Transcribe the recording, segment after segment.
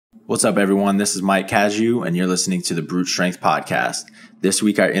What's up, everyone? This is Mike Cazu, and you're listening to the Brute Strength Podcast. This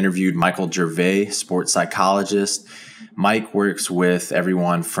week, I interviewed Michael Gervais, sports psychologist. Mike works with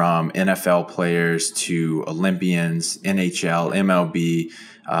everyone from NFL players to Olympians, NHL, MLB,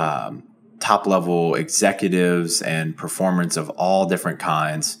 top-level executives, and performers of all different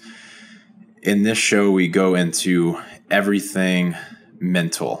kinds. In this show, we go into everything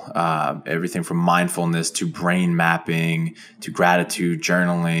mental, everything from mindfulness to brain mapping to gratitude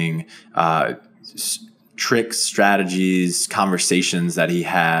journaling, tricks, strategies, conversations that he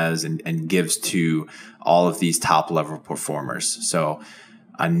has and gives to all of these top level performers. So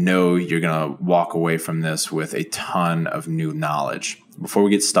I know you're going to walk away from this with a ton of new knowledge. Before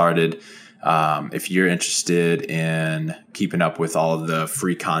we get started, if you're interested in keeping up with all of the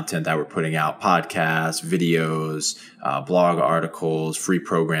free content that we're putting out, podcasts, videos, blog articles, free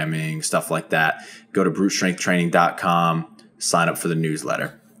programming, stuff like that, go to brutestrengthtraining.com, sign up for the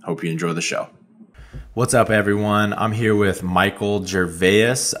newsletter. Hope you enjoy the show. What's up, everyone? I'm here with Michael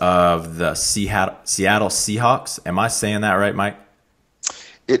Gervais of the Seattle Seahawks. Am I saying that right, Mike?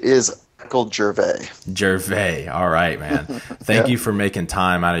 It is Michael Gervais. Gervais. All right, man. Thank you for making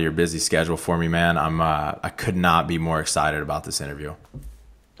time out of your busy schedule for me, man. I could not be more excited about this interview.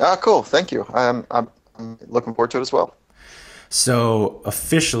 Cool. Thank you. I'm looking forward to it as well. So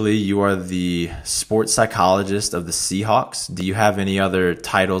officially, you are the sports psychologist of the Seahawks. Do you have any other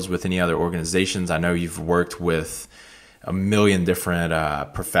titles with any other organizations? I know you've worked with a million different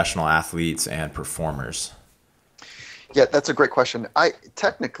professional athletes and performers. Yeah, that's a great question.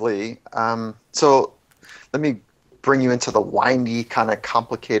 So let me bring you into the windy, kind of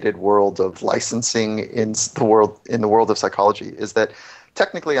complicated world of licensing in the world of psychology. Is that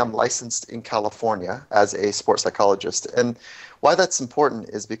technically I'm licensed in California as a sports psychologist, and why that's important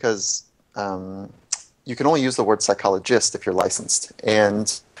is because you can only use the word psychologist if you're licensed,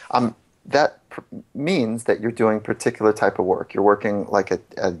 and that means that you're doing particular type of work. You're working like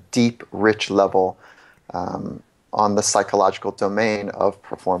a deep, rich level on the psychological domain of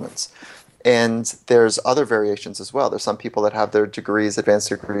performance. And there's other variations as well. There's some people that have their degrees, advanced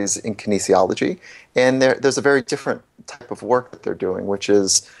degrees in kinesiology, and there's a very different type of work that they're doing, which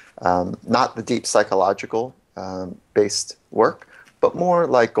is not the deep psychological based work, but more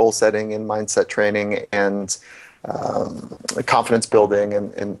like goal setting and mindset training and confidence building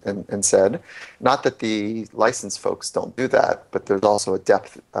and said. Not that the licensed folks don't do that, but there's also a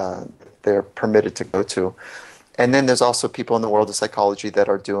depth they're permitted to go to. And then there's also people in the world of psychology that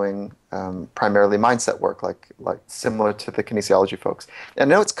are doing primarily mindset work, like similar to the kinesiology folks.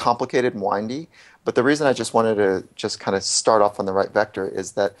 And I know it's complicated and windy, but the reason I just wanted to just kind of start off on the right vector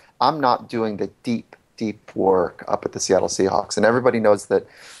is that I'm not doing the deep work up at the Seattle Seahawks. And everybody knows that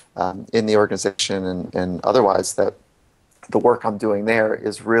in the organization and otherwise that the work I'm doing there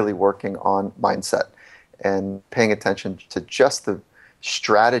is really working on mindset and paying attention to just the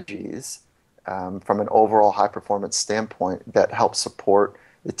strategies from an overall high performance standpoint that help support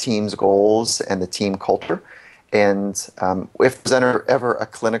the team's goals and the team culture. And if there's ever a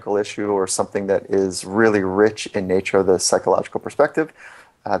clinical issue or something that is really rich in nature of the psychological perspective,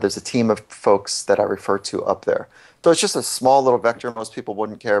 there's a team of folks that I refer to up there. So it's just a small little vector. Most people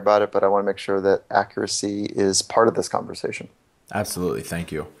wouldn't care about it, but I want to make sure that accuracy is part of this conversation. Absolutely.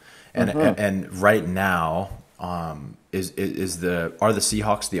 Thank you. And right now, are the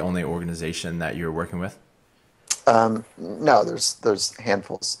Seahawks the only organization that you're working with? No, there's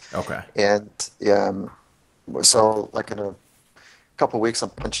handfuls. Okay. And so like in a couple of weeks, I'm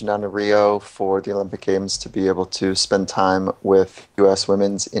punching down to Rio for the Olympic Games to be able to spend time with U.S.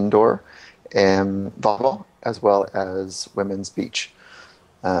 women's indoor and volleyball as well as women's beach.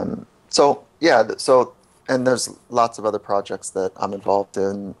 And there's lots of other projects that I'm involved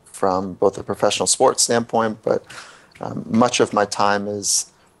in from both a professional sports standpoint, but much of my time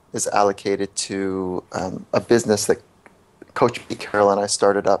is allocated to a business that Coach Pete Carroll and I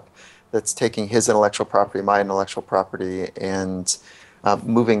started up that's taking his intellectual property, my intellectual property, and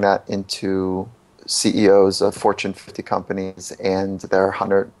moving that into CEOs of Fortune 50 companies and their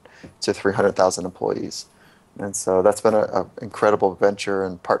 100 to 300,000 employees. And so that's been an incredible venture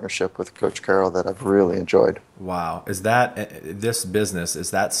and partnership with Coach Carroll that I've really enjoyed. Wow. Is that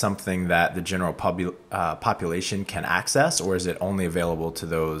something that the general population can access, or is it only available to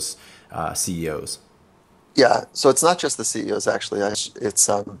those CEOs? Yeah. So it's not just the CEOs, actually. It's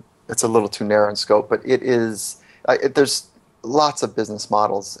a little too narrow in scope, but it is. There's lots of business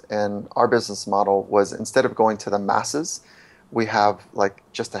models, and our business model was, instead of going to the masses, we have like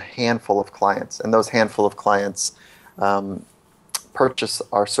just a handful of clients, and those handful of clients purchase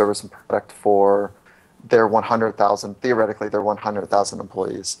our service and product for their 100,000, theoretically, their 100,000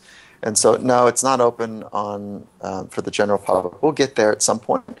 employees. And so, no, it's not open on for the general public. We'll get there at some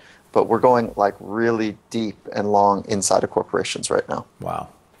point, but we're going like really deep and long inside of corporations right now. Wow.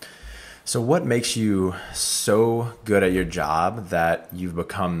 So what makes you so good at your job that you've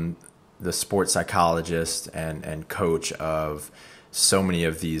become the sports psychologist and coach of so many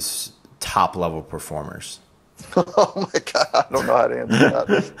of these top level performers? Oh my God, I don't know how to answer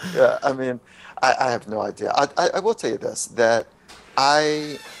that. Yeah, I mean, I have no idea. I will tell you this, that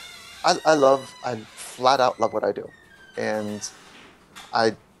I flat out love what I do. And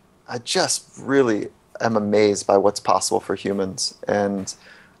I just really am amazed by what's possible for humans. And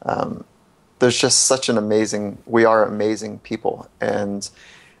there's just such we are amazing people. And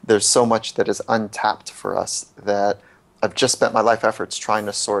there's so much that is untapped for us that I've just spent my life efforts trying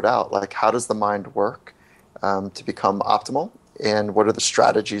to sort out, like, how does the mind work to become optimal? And what are the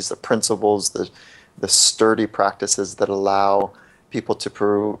strategies, the principles, the sturdy practices that allow people to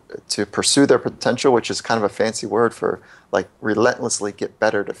pursue their potential, which is kind of a fancy word for like relentlessly get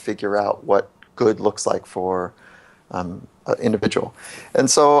better, to figure out what good looks like for an individual. And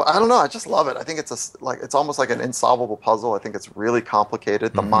so I don't know, I just love it. I think it's almost like an insolvable puzzle. I think it's really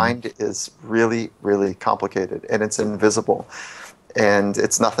complicated. The mind is really, really complicated, and it's invisible, and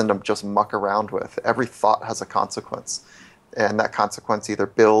it's nothing to just muck around with. Every thought has a consequence, and that consequence either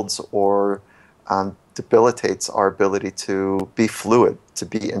builds or debilitates our ability to be fluid, to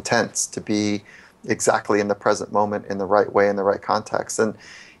be intense, to be exactly in the present moment, in the right way, in the right context. And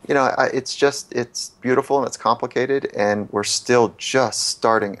it's beautiful and it's complicated, and we're still just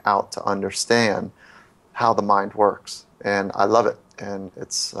starting out to understand how the mind works. And I love it. And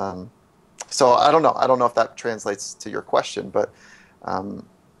it's so I don't know if that translates to your question, but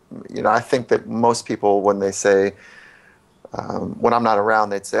I think that most people, when they say, when I'm not around,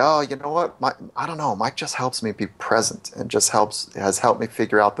 they'd say, "Oh, you know what? I don't know. Mike just helps me be present, and has helped me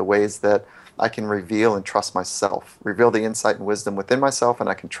figure out the ways that I can reveal and trust myself, reveal the insight and wisdom within myself, and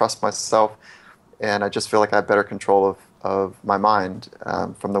I can trust myself, and I just feel like I have better control of my mind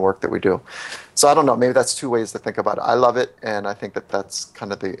from the work that we do." So I don't know. Maybe that's two ways to think about it. I love it, and I think that that's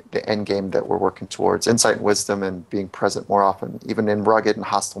kind of the end game that we're working towards: insight and wisdom, and being present more often, even in rugged and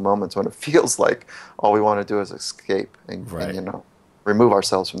hostile moments when it feels like all we want to do is escape and remove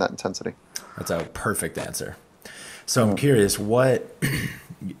ourselves from that intensity. That's a perfect answer. So I'm curious, what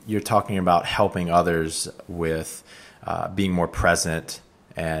you're talking about helping others with being more present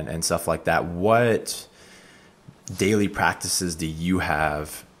and stuff like that. What daily practices do you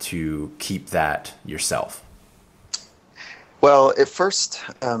have to keep that yourself? Well, at first,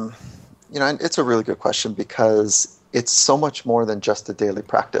 it's a really good question, because it's so much more than just a daily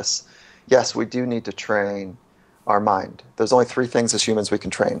practice. Yes, we do need to train our mind. There's only three things as humans we can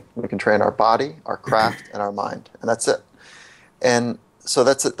train. We can train our body, our craft, and our mind, and that's it. And so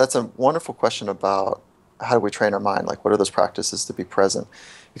that's a wonderful question about how do we train our mind? Like, what are those practices to be present?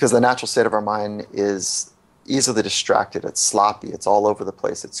 Because the natural state of our mind is easily distracted. It's sloppy. It's all over the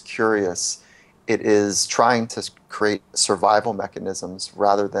place. It's curious. It is trying to create survival mechanisms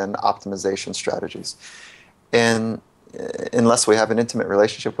rather than optimization strategies. And unless we have an intimate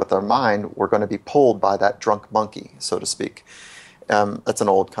relationship with our mind, we're going to be pulled by that drunk monkey, so to speak. That's an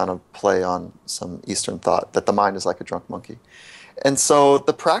old kind of play on some Eastern thought, that the mind is like a drunk monkey. And so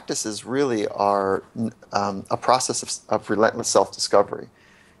the practices really are a process of relentless self-discovery,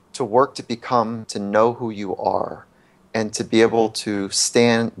 to work to know who you are, and to be able to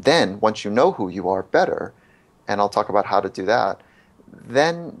stand, then once you know who you are better, and I'll talk about how to do that,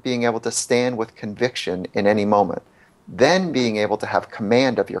 then being able to stand with conviction in any moment, then being able to have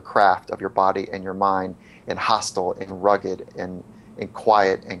command of your craft, of your body and your mind, in hostile and rugged and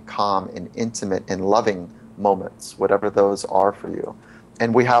quiet and calm and intimate and loving moments, whatever those are for you.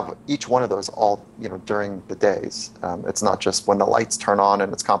 And we have each one of those all, during the days. It's not just when the lights turn on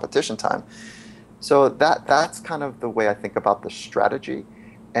and it's competition time. So that's kind of the way I think about the strategy.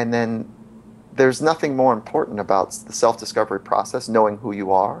 And then there's nothing more important about the self-discovery process, knowing who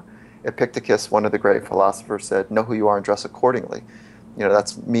you are. Epictetus, one of the great philosophers, said, "Know who you are and dress accordingly."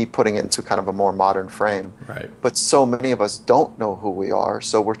 That's me putting it into kind of a more modern frame. Right. But so many of us don't know who we are,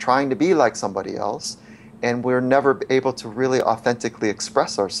 so we're trying to be like somebody else, and we're never able to really authentically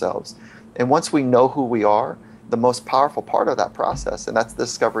express ourselves. And once we know who we are, the most powerful part of that process, and that's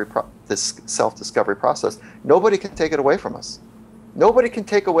this self-discovery process, nobody can take it away from us. Nobody can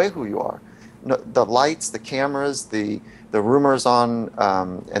take away who you are. No, the lights, the cameras, the rumors on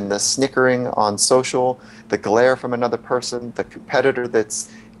and the snickering on social, the glare from another person, the competitor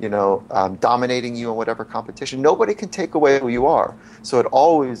that's dominating you in whatever competition. Nobody can take away who you are. So it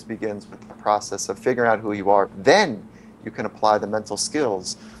always begins with the process of figuring out who you are. Then you can apply the mental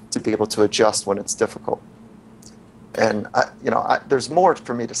skills to be able to adjust when it's difficult. And there's more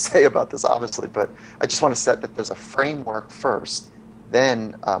for me to say about this, obviously, but I just want to set that there's a framework first,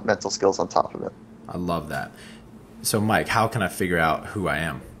 then mental skills on top of it. I love that. So, Mike, how can I figure out who I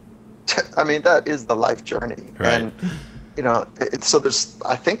am? I mean, that is the life journey. Right. And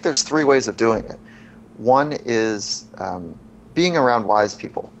I think there's three ways of doing it. One is being around wise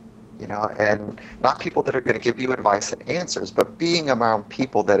people, and not people that are going to give you advice and answers, but being around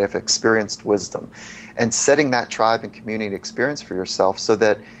people that have experienced wisdom, and setting that tribe and community experience for yourself so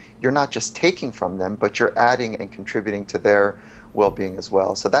that you're not just taking from them, but you're adding and contributing to their well-being as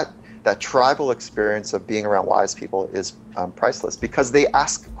well. So that tribal experience of being around wise people is priceless, because they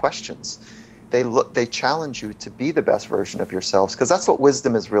ask questions. They challenge you to be the best version of yourselves, because that's what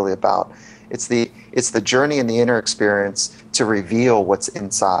wisdom is really about. It's the journey and the inner experience to reveal what's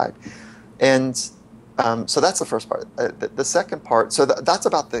inside. And so that's the first part. The second part, so that's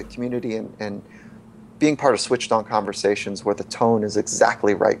about the community and being part of switched on conversations where the tone is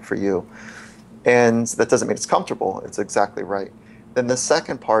exactly right for you. And that doesn't mean it's comfortable, it's exactly right. Then the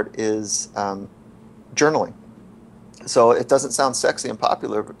second part is journaling. So it doesn't sound sexy and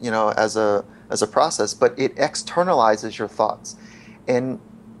popular, as a process, but it externalizes your thoughts. And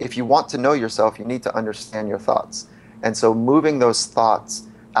if you want to know yourself, you need to understand your thoughts. And so moving those thoughts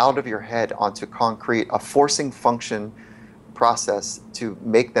out of your head onto concrete, a forcing function process to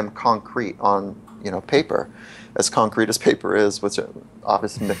make them concrete on, paper, as concrete as paper is, which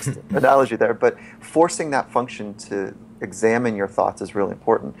obviously mixed analogy there, but forcing that function to examine your thoughts is really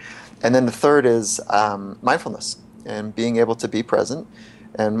important. And then the third is mindfulness, and being able to be present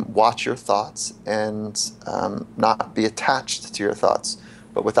and watch your thoughts and not be attached to your thoughts,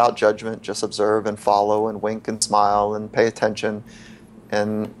 but without judgment, just observe and follow and wink and smile and pay attention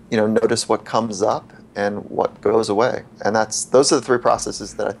and notice what comes up and what goes away. And those are the three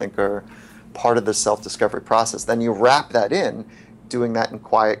processes that I think are part of the self-discovery process. Then you wrap that in, doing that in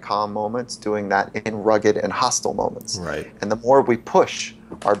quiet, calm moments, doing that in rugged and hostile moments. Right. And the more we push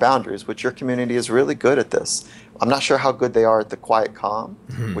our boundaries, which your community is really good at this. I'm not sure how good they are at the quiet, calm,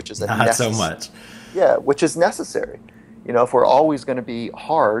 which is not so much. Yeah, which is necessary. If we're always going to be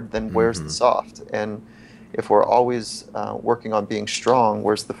hard, then where's the soft? And if we're always working on being strong,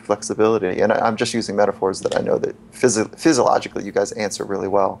 where's the flexibility? And I'm just using metaphors that I know that physiologically you guys answer really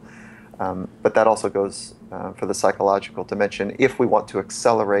well. But that also goes for the psychological dimension. If we want to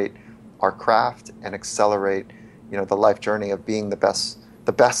accelerate our craft and accelerate, the life journey of being the best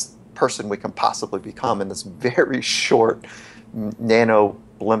person we can possibly become in this very short nano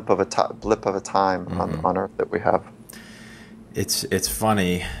blip of a time on Earth that we have. It's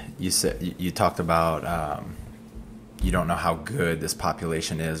funny. You talked about you don't know how good this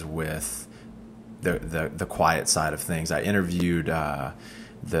population is with the quiet side of things. I interviewed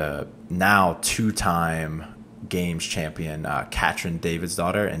the now two-time games champion Katrin David's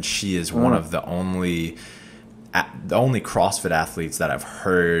daughter, and she is one of the only CrossFit athletes that I've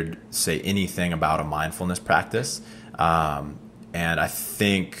heard say anything about a mindfulness practice. And I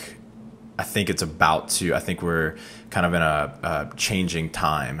think it's about to. I think we're kind of in a changing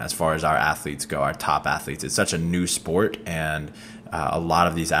time as far as our athletes go, our top athletes. It's such a new sport, and a lot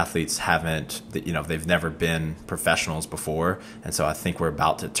of these athletes they've never been professionals before, and so I think we're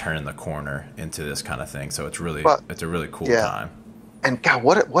about to turn the corner into this kind of thing. So it's a really cool time. And God,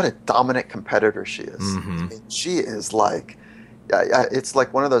 what a dominant competitor she is. I mean, she is like, it's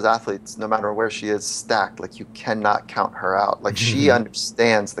like one of those athletes, no matter where she is stacked, like you cannot count her out. Like she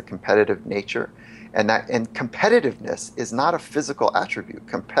understands the competitive nature, and competitiveness is not a physical attribute.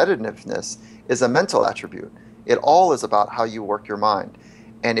 Competitiveness is a mental attribute. It all is about how you work your mind.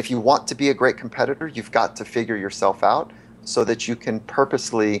 And if you want to be a great competitor, you've got to figure yourself out so that you can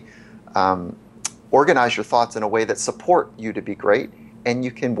purposely organize your thoughts in a way that support you to be great, and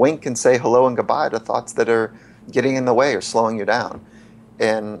you can wink and say hello and goodbye to thoughts that are getting in the way or slowing you down.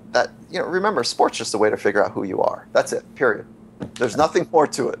 And that, remember, sport's just a way to figure out who you are. That's it, period. There's nothing more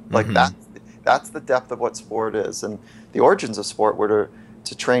to it. Like that's the depth of what sport is. And the origins of sport were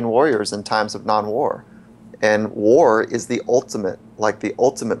to train warriors in times of non-war. And war is the ultimate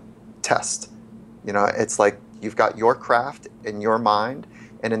test. It's like you've got your craft and your mind.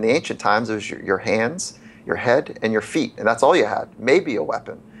 And in the ancient times, it was your hands, your head, and your feet. And that's all you had, maybe a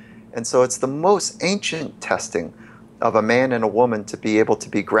weapon. And so it's the most ancient testing of a man and a woman to be able to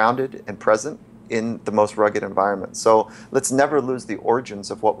be grounded and present in the most rugged environment. So let's never lose the origins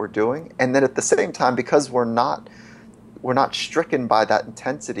of what we're doing. And then at the same time, because we're not we're not stricken by that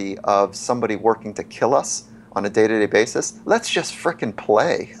intensity of somebody working to kill us on a day-to-day basis. Let's just frickin'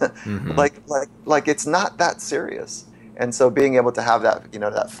 play. Mm-hmm. Like it's not that serious. And so being able to have that,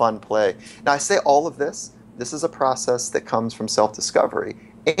 that fun play. Now I say all of this is a process that comes from self-discovery,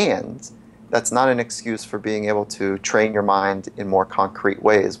 and that's not an excuse for being able to train your mind in more concrete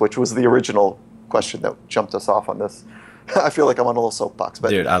ways, which was the original question that jumped us off on this. I feel like I'm on a little soapbox, but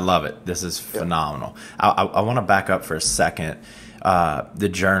dude, I love it. This is phenomenal. I want to back up for a second. The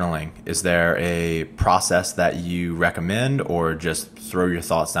journaling, is there a process that you recommend, or just throw your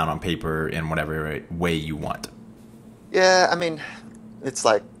thoughts down on paper in whatever way you want? Yeah, I mean, it's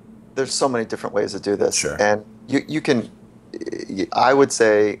like there's so many different ways to do this. Sure. And you can, I would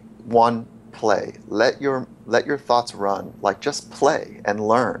say, one, play. Let your thoughts run. Like, just play and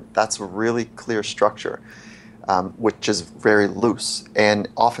learn. That's a really clear structure, which is very loose. And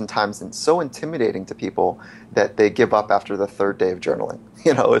oftentimes it's so intimidating to people that they give up after the third day of journaling.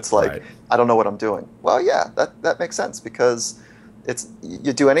 It's like, Right. I don't know what I'm doing. Well, yeah, that makes sense, because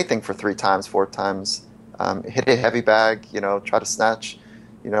you do anything for 3 times, 4 times, hit a heavy bag, try to snatch,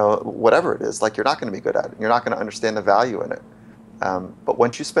 whatever it is, like, you're not going to be good at it. You're not going to understand the value in it. But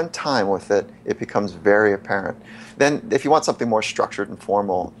once you spend time with it, it becomes very apparent. Then if you want something more structured and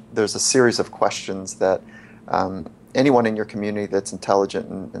formal, there's a series of questions that anyone in your community that's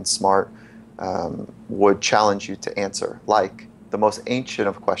intelligent and smart would challenge you to answer. Like, the most ancient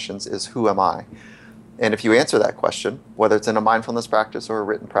of questions is, who am I? And if you answer that question, whether it's in a mindfulness practice or a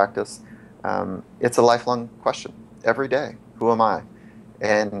written practice, it's a lifelong question every day. Who am I?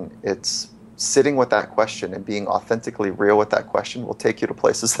 And it's sitting with that question and being authentically real with that question will take you to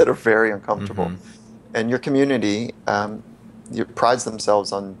places that are very uncomfortable. Mm-hmm. And your community prides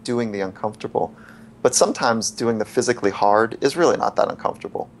themselves on doing the uncomfortable. But sometimes doing the physically hard is really not that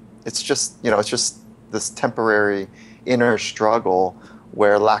uncomfortable. It's just this temporary inner struggle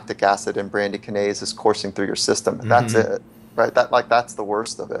where lactic acid and brandykinase is coursing through your system. Mm-hmm. That's it, right? That's the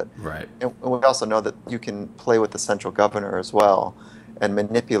worst of it. Right. And we also know that you can play with the central governor as well and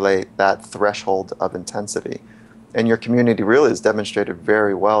manipulate that threshold of intensity. And your community really has demonstrated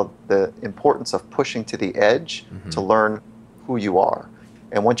very well the importance of pushing to the edge to learn who you are.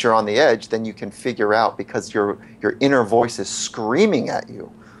 And once you're on the edge, then you can figure out, because your inner voice is screaming at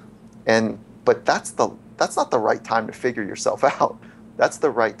you. But that's not the right time to figure yourself out. That's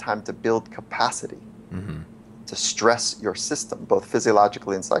the right time to build capacity, to stress your system, both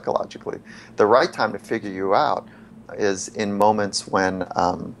physiologically and psychologically. The right time to figure you out is in moments when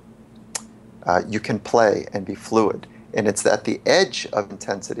you can play and be fluid. And it's at the edge of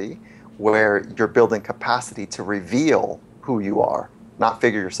intensity where you're building capacity to reveal who you are, not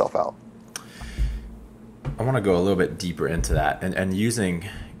figure yourself out. I want to go a little bit deeper into that. And using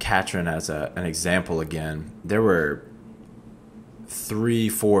Katrin as an example again, there were 3,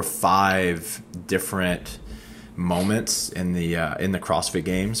 4, 5 different moments in the CrossFit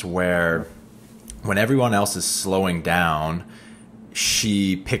Games where, when everyone else is slowing down,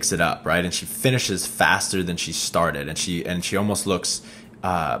 she picks it up, right? And she finishes faster than she started, and she almost looks,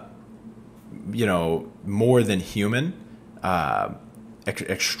 more than human,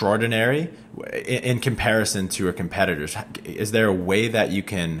 extraordinary in comparison to her competitors. Is there a way that you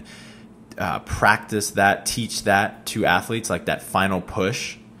can practice that, teach that to athletes, like that final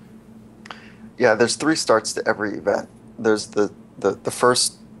push? Yeah, there's 3 starts to every event. There's the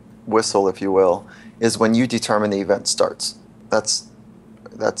first whistle, if you will, is when you determine the event starts. That's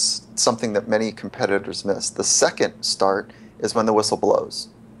something that many competitors miss. The second start is when the whistle blows.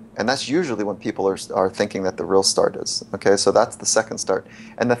 And that's usually when people are thinking that the real start is. Okay, so that's the second start.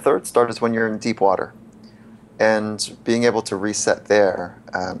 And the third start is when you're in deep water. And being able to reset there,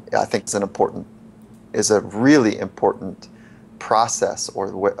 I think is a really important process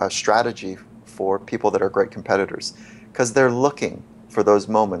or a strategy for people that are great competitors, because they're looking for those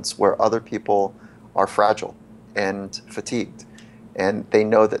moments where other people are fragile and fatigued. And they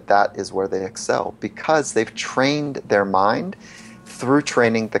know that is where they excel, because they've trained their mind through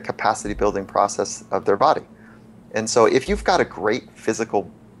training the capacity building process of their body. And so if you've got a great physical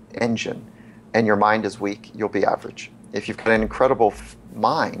engine and your mind is weak, you'll be average. If you've got an incredible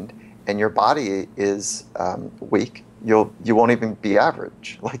mind and your body is weak, you won't even be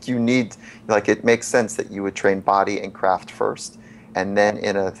average. It makes sense that you would train body and craft first, and then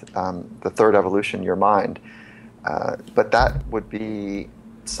in the third evolution, your mind. But that would be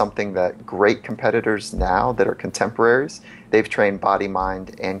something that great competitors now that are contemporaries, they've trained body,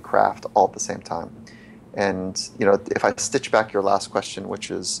 mind, and craft all at the same time. And if I stitch back your last question,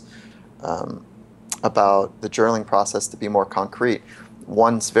 which is about the journaling process to be more concrete,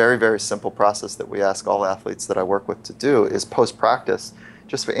 one very, very simple process that we ask all athletes that I work with to do is post-practice,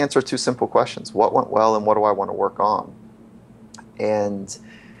 just to answer two simple questions. What went well and what do I want to work on? And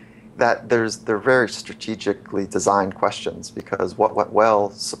that they're very strategically designed questions, because what went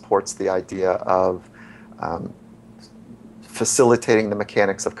well supports the idea of facilitating the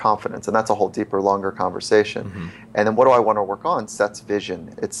mechanics of confidence, and that's a whole deeper, longer conversation. Mm-hmm. And then what do I want to work on sets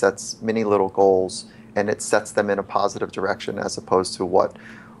vision. It sets many little goals, and it sets them in a positive direction, as opposed to what,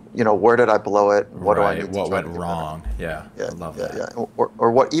 where did I blow it? And what do I need to what try went to do wrong? better? Yeah, I love that. Yeah.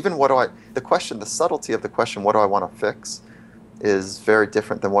 Or the subtlety of the question, what do I want to fix, is very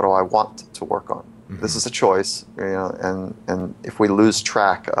different than what do I want to work on. Mm-hmm. This is a choice, and if we lose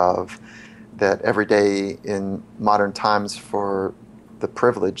track of that every day in modern times for the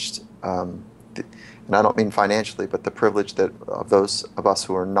privileged, and I don't mean financially, but the privilege of those of us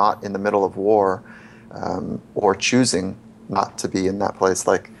who are not in the middle of war, or choosing not to be in that place,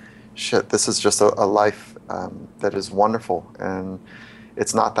 like, shit, this is just a life that is wonderful, and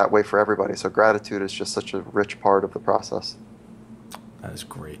it's not that way for everybody. So gratitude is just such a rich part of the process. That is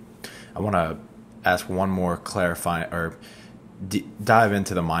great. I want to ask one more clarifying, or dive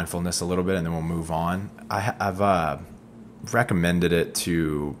into the mindfulness a little bit, and then we'll move on. I've recommended it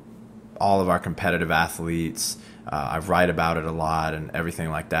to all of our competitive athletes. I write about it a lot and everything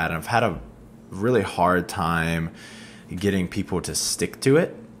like that. And I've had a really hard time getting people to stick to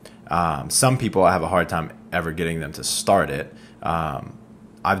it. Some people, I have a hard time ever getting them to start it.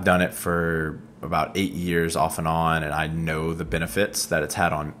 I've done it for about 8 years off and on, and I know the benefits that it's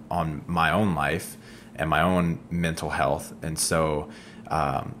had on my own life and my own mental health. And so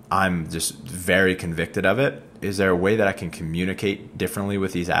I'm just very convicted of it. Is there a way that I can communicate differently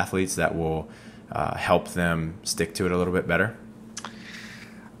with these athletes that will help them stick to it a little bit better?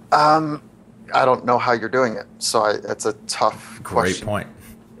 I don't know how you're doing it, so it's a tough question. Great point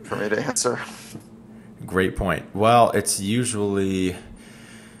for me to answer. Great point. Well, it's usually,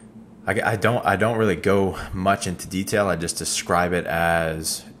 I don't really go much into detail. I just describe it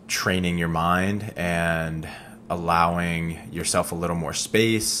as training your mind and allowing yourself a little more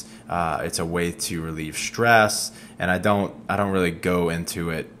space. It's a way to relieve stress, and I don't really go into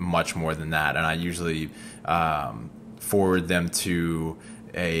it much more than that. And I usually forward them to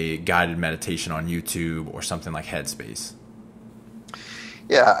a guided meditation on YouTube or something like Headspace.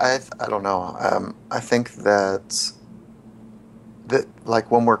 Yeah, I don't know. I think that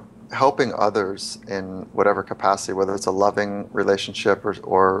like when we're helping others in whatever capacity, whether it's a loving relationship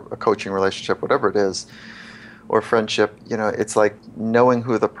or a coaching relationship, whatever it is, or friendship, it's like knowing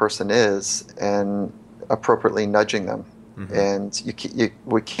who the person is and appropriately nudging them. Mm-hmm. And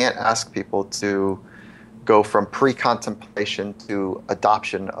we can't ask people to go from pre-contemplation to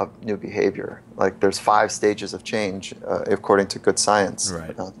adoption of new behavior. Like there's 5 stages of change, according to good science.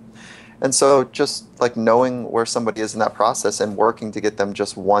 Right. And so just like knowing where somebody is in that process and working to get them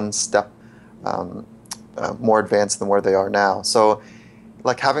just one step more advanced than where they are now. So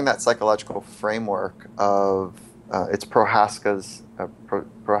like having that psychological framework of it's Prohaska's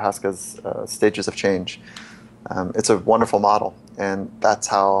stages of change. It's a wonderful model, and that's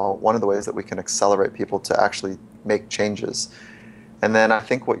how one of the ways that we can accelerate people to actually make changes. And then I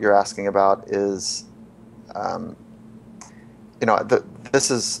think what you're asking about is,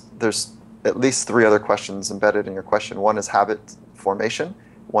 there's at least 3 other questions embedded in your question. One is habit formation,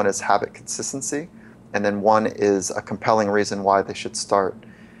 one is habit consistency, and then one is a compelling reason why they should start.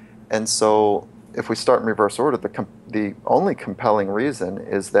 And so if we start in reverse order, the only compelling reason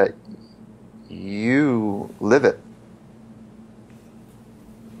is that you live it,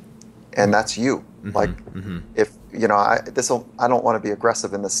 and that's you. Mm-hmm, like, mm-hmm. If I don't want to be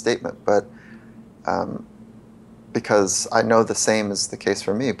aggressive in this statement, but because I know the same is the case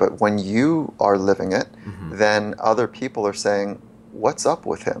for me. But when you are living it, mm-hmm. then other people are saying, "What's up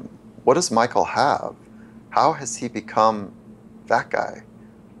with him? What does Michael have? How has he become that guy?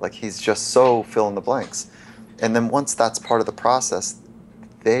 Like he's just so fill in the blanks." And then once that's part of the process,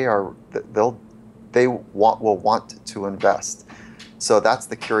 will want to invest. So that's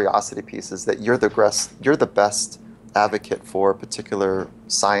the curiosity piece, is that you're the best advocate for a particular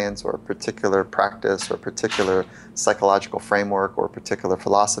science or a particular practice or a particular psychological framework or a particular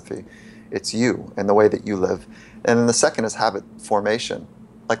philosophy. It's you and the way that you live. And then the second is habit formation.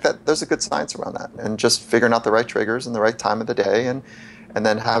 Like that, there's a good science around that, and just figuring out the right triggers and the right time of the day, and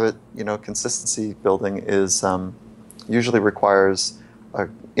then habit, consistency building is usually requires a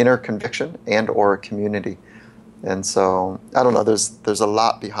inner conviction and or a community. And so I don't know, there's a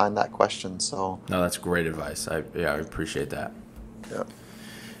lot behind that question. So no, that's great advice. I appreciate that.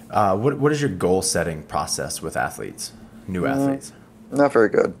 Yeah. What is your goal setting process with athletes, new athletes? Not very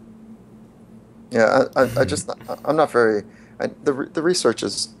good. Yeah, I just I'm not very. The research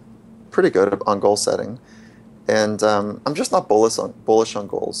is pretty good on goal setting, and I'm just not bullish on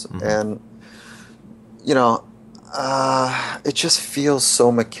goals. Hmm. And you know, it just feels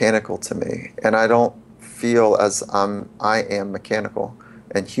so mechanical to me, and I don't feel as I am mechanical,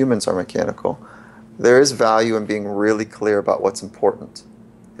 and humans are mechanical. There is value in being really clear about what's important,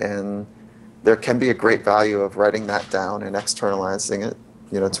 and there can be a great value of writing that down and externalizing it,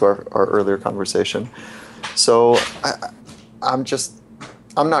 to our earlier conversation. So I'm just,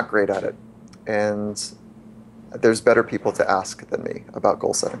 I'm not great at it. And there's better people to ask than me about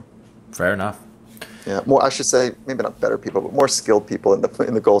goal setting. Fair enough. Yeah, more, I should say, maybe not better people, but more skilled people in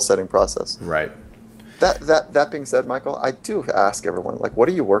the goal setting process. Right. That being said, Michael, I do ask everyone, like, what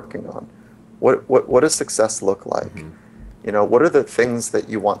are you working on? What does success look like? Hmm. What are the things that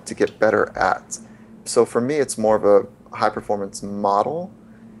you want to get better at? So for me, it's more of a high performance model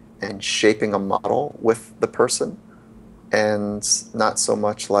and shaping a model with the person, and not so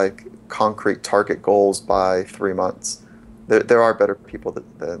much like concrete target goals by 3 months. There are better people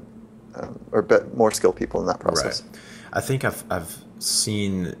more skilled people in that process. Right. I think I've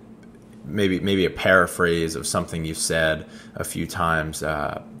seen maybe a paraphrase of something you've said a few times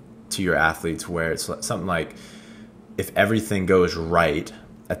to your athletes, where it's something like, if everything goes right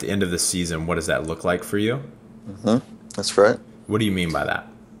at the end of the season, what does that look like for you? Hmm. That's right. What do you mean by that?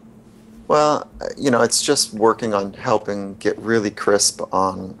 Well, it's just working on helping get really crisp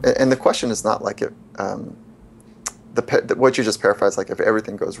on, and the question is not like it, what you just paraphrased, like if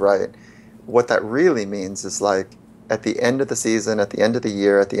everything goes right. What that really means is like at the end of the season, at the end of the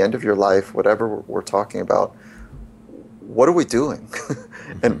year, at the end of your life, whatever we're talking about, what are we doing?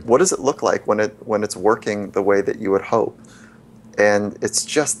 And what does it look like when it's working the way that you would hope? And it's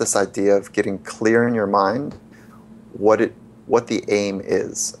just this idea of getting clear in your mind what the aim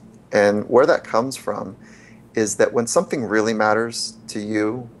is. And where that comes from is that when something really matters to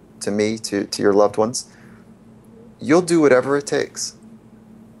you, to me, to your loved ones, you'll do whatever it takes.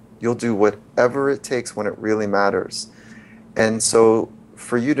 You'll do whatever it takes when it really matters. And so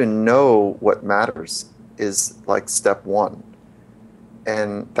for you to know what matters is like step one.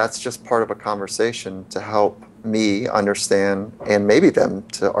 And that's just part of a conversation to help me understand, and maybe them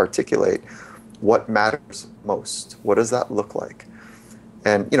to articulate, what matters most. What does that look like?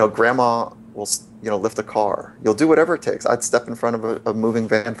 And, grandma will, lift a car. You'll do whatever it takes. I'd step in front of a moving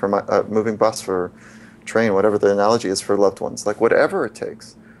van for a moving bus for train, whatever the analogy is for loved ones, like whatever it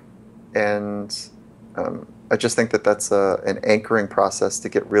takes. And I just think that that's an anchoring process to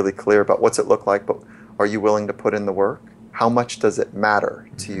get really clear about what's it look like, but are you willing to put in the work? How much does it matter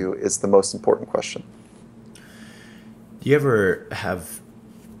to you is the most important question. Do you ever have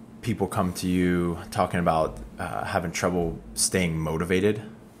people come to you talking about having trouble staying motivated?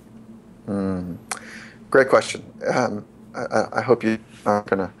 Great question. I hope you aren't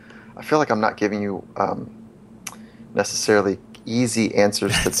gonna. I feel like I'm not giving you necessarily easy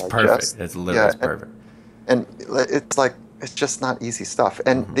answers to digest. It's perfect. It's literally perfect. And it's like, it's just not easy stuff.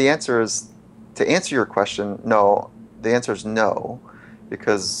 And the answer is, to answer your question, no. The answer is no,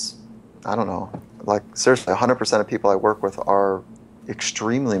 because I don't know. Like seriously, 100% of people I work with are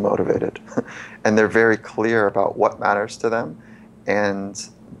extremely motivated, and they're very clear about what matters to them, and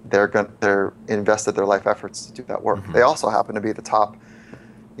they're invested their life efforts to do that work. They also happen to be the top,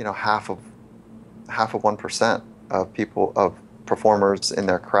 half of 1% of people, of performers in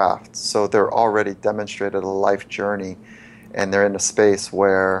their craft. So they're already demonstrated a life journey, and they're in a space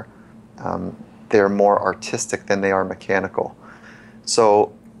where they're more artistic than they are mechanical.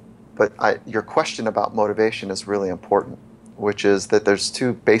 So, but your question about motivation is really important, which is that there's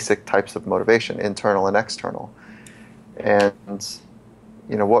two basic types of motivation, internal and external. And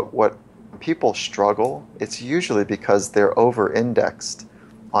what people struggle, it's usually because they're over-indexed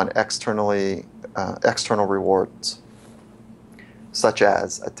on external rewards, such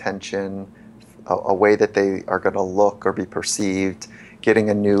as attention, a way that they are going to look or be perceived, getting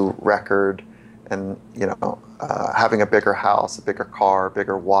a new record, and having a bigger house, a bigger car, a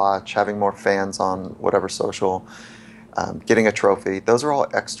bigger watch, having more fans on whatever social, getting a trophy. Those are all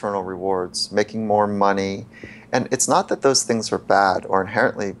external rewards, making more money. And it's not that those things are bad or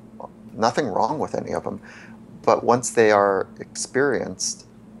inherently nothing wrong with any of them, but once they are experienced,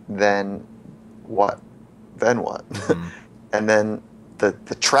 then what? Then what? And then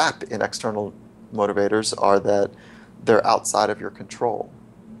the trap in external motivators are that they're outside of your control.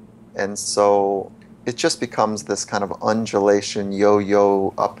 And so it just becomes this kind of undulation,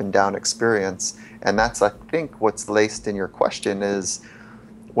 yo-yo, up and down experience. And that's, I think, what's laced in your question is,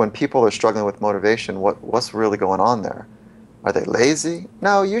 when people are struggling with motivation, what's really going on there? Are they lazy?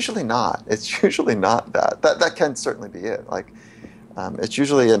 No, usually not. It's usually not that. That can certainly be it. Like, it's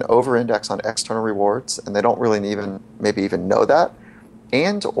usually an over-index on external rewards, and they don't really even maybe even know that.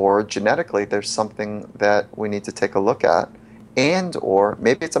 And or genetically, there's something that we need to take a look at, and or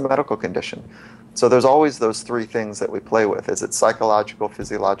maybe it's a medical condition. So there's always those three things that we play with. Is it psychological,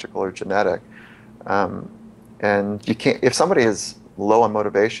 physiological, or genetic? Um, and you can't, if somebody is low on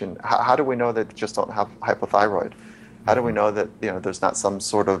motivation, how do we know that they just don't have hypothyroid? How do we Mm-hmm. know that there's not some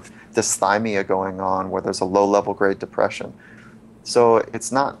sort of dysthymia going on where there's a low level grade depression? So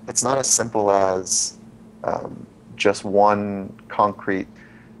it's not as simple as just one concrete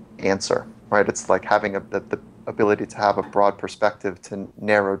answer, right? It's like having the ability to have a broad perspective to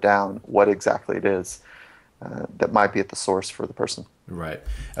narrow down what exactly it is that might be at the source for the person. Right.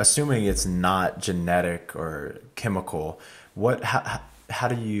 Assuming it's not genetic or chemical, what how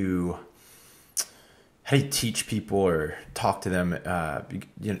do you teach people or talk to them,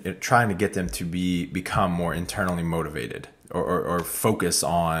 trying to get them to become more internally motivated, or focus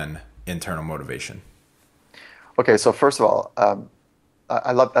on internal motivation? Okay, so first of all,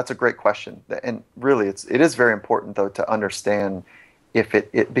 I love that's a great question, and really it is very important though to understand if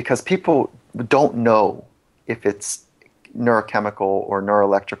it because people don't know if it's neurochemical or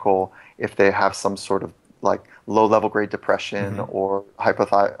neuroelectrical, if they have some sort of like low level grade depression Mm-hmm. or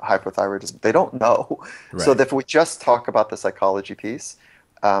hypothyroidism. They don't know. So Right. that if we just talk about the psychology piece,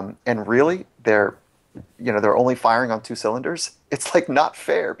 and really they're only firing on two cylinders, it's like not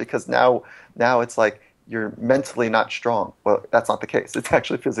fair because now it's like you're mentally not strong. Well, that's not the case. It's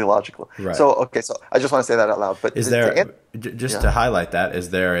actually physiological. Right. So okay, so I just want to say that out loud. But Is there, just yeah. to highlight that,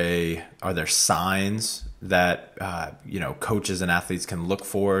 are there signs that, coaches and athletes can look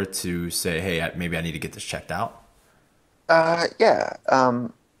for to say, hey, maybe I need to get this checked out? Yeah.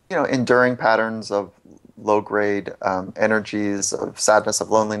 Enduring patterns of low grade energies of sadness, of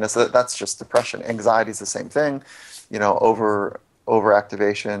loneliness. That's just depression. Anxiety is the same thing.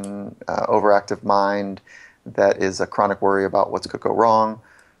 Overactivation, overactive mind that is a chronic worry about what's could go wrong.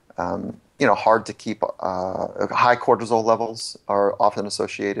 Hard to keep. High cortisol levels are often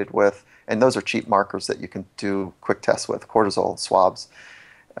associated with, and those are cheap markers that you can do quick tests with, cortisol swabs.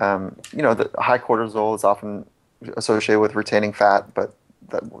 The high cortisol is often associated with retaining fat, but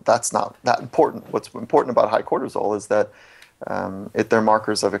that's not that important. What's important about high cortisol is that they're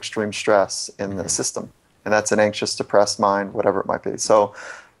markers of extreme stress in the Mm-hmm. system, and that's an anxious, depressed mind, whatever it might be. So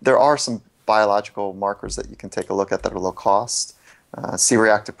there are some biological markers that you can take a look at that are low cost.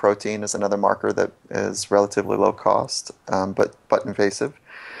 C-reactive protein is another marker that is relatively low cost, but invasive.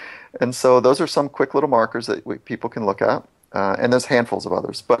 And so those are some quick little markers that people can look at, and there's handfuls of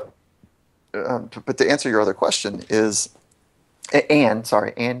others. But to answer your other question is, and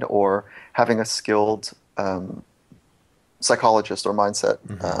or having a skilled psychologist or mindset,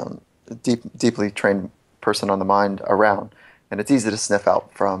 Mm-hmm. deeply trained person on the mind around, and it's easy to sniff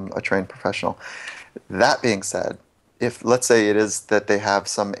out from a trained professional. That being said, if let's say it is that they have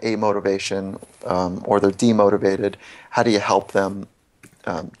some amotivation or they're demotivated, how do you help them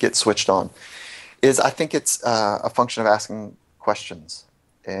get switched on? I think it's a function of asking questions,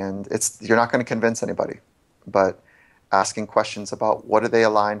 and you're not going to convince anybody, but asking questions about what are they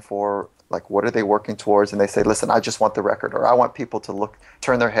aligned for, like what are they working towards, and they say, listen, I just want the record, or I want people to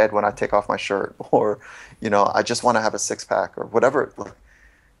turn their head when I take off my shirt, or I just want to have a six pack, or whatever,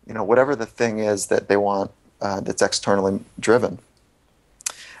 whatever the thing is that they want that's externally driven.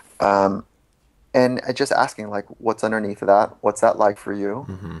 And just asking like, what's underneath of that? What's that like for you?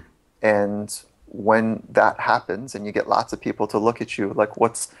 Mm-hmm. And when that happens and you get lots of people to look at you, like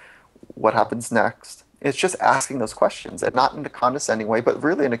what happens next? It's just asking those questions, and not in a condescending way, but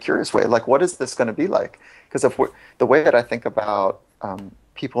really in a curious way. Like, what is this going to be like? Because the way that I think about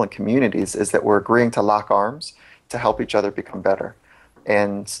people in communities is that we're agreeing to lock arms to help each other become better.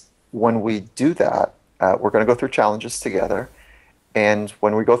 And when we do that, we're going to go through challenges together. And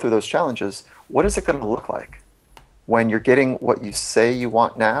when we go through those challenges, what is it going to look like when you're getting what you say you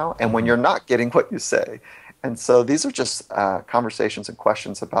want now and when Mm-hmm. you're not getting what you say? And so these are just conversations and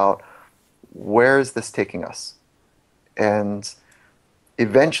questions about where is this taking us? And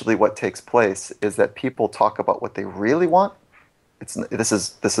eventually what takes place is that people talk about what they really want. This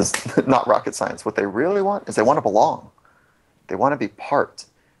is not rocket science. What they really want is they want to belong. They want to be part.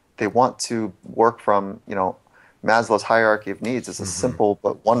 They want to work from, Maslow's hierarchy of needs is a Mm-hmm. simple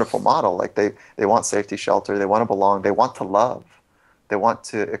but wonderful model. Like they want safety, shelter, they want to belong, they want to love. They want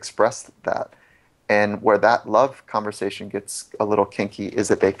to express that. And where that love conversation gets a little kinky is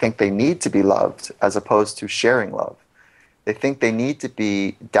that they think they need to be loved as opposed to sharing love. They think they need to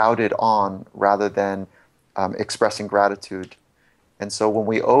be doubted on rather than expressing gratitude. And so when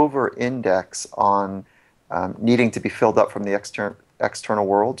we over-index on needing to be filled up from the external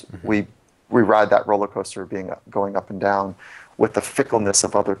world, we ride that roller coaster of going up and down with the fickleness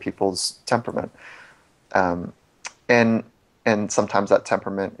of other people's temperament. And sometimes that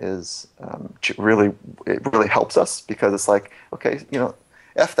temperament is it really helps us, because it's like, okay,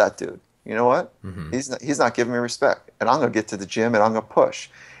 F that dude. You know what? He's not giving me respect, and I'm gonna get to the gym and I'm gonna push.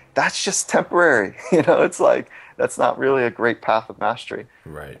 That's just temporary. It's like, that's not really a great path of mastery.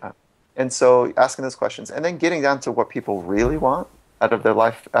 Right. And so asking those questions and then getting down to what people really want out of their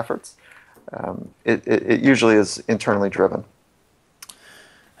life efforts, it usually is internally driven.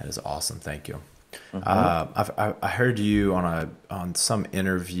 That is awesome. Thank you. I heard you on some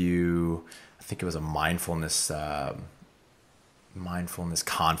interview. I think it was a mindfulness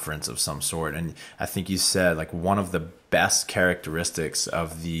conference of some sort, and I think you said, like, one of the best characteristics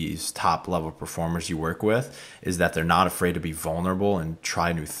of these top level performers you work with is that they're not afraid to be vulnerable and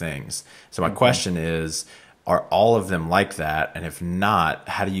try new things. So my question is, are all of them like that? And if not,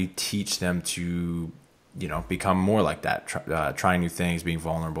 how do you teach them to, become more like that, trying new things, being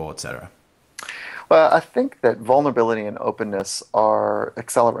vulnerable, etc.? Well, I think that vulnerability and openness are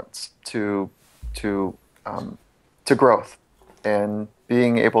accelerants to growth, and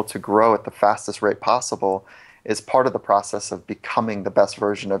being able to grow at the fastest rate possible is part of the process of becoming the best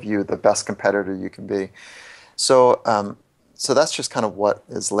version of you, the best competitor you can be. So, so that's just kind of what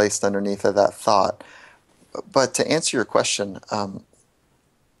is laced underneath of that thought. But to answer your question, I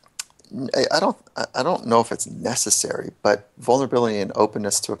don't know if it's necessary, but vulnerability and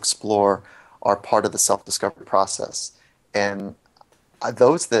openness to explore are part of the self-discovery process. And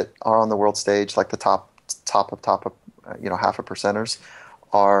those that are on the world stage, like the top of half a percenters,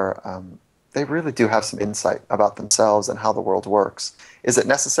 are they really do have some insight about themselves and how the world works. Is it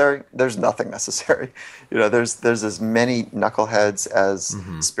necessary? There's nothing necessary. There's as many knuckleheads as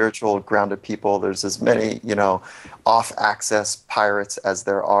spiritual, grounded people. There's as many, off-access pirates as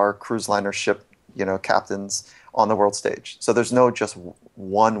there are cruise liner ship, captains on the world stage. So there's no just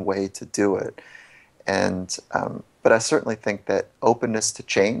one way to do it. And but I certainly think that openness to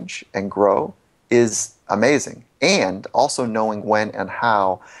change and grow is amazing. And also knowing when and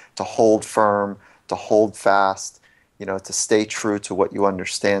how to hold firm, to hold fast, to stay true to what you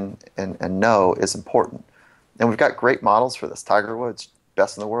understand and know is important. And we've got great models for this. Tiger Woods,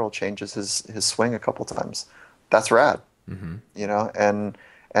 best in the world, changes his swing a couple times. That's rad.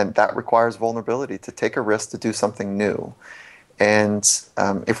 And that requires vulnerability to take a risk to do something new. And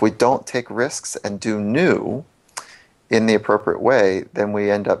if we don't take risks and do new in the appropriate way, then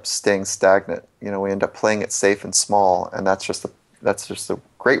we end up staying stagnant. We end up playing it safe and small, and that's just a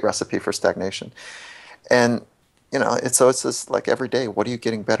great recipe for stagnation. And it's just like every day, what are you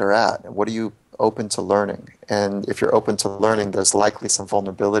getting better at? And what are you open to learning? And if you're open to learning, there's likely some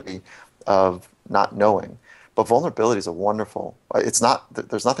vulnerability of not knowing. But vulnerability is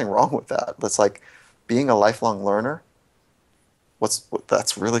there's nothing wrong with that. It's like being a lifelong learner.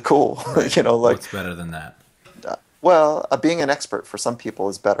 That's really cool. Right. What's better than that? Well, being an expert for some people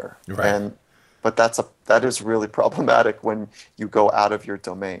is better. Right. But that is really problematic when you go out of your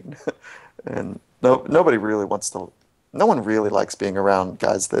domain. And no one really likes being around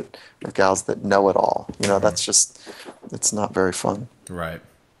guys or gals that know it all. It's not very fun. Right.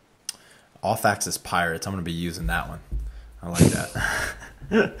 Off-access pirates. I'm going to be using that one. I like that.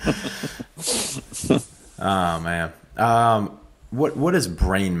 Oh man. What is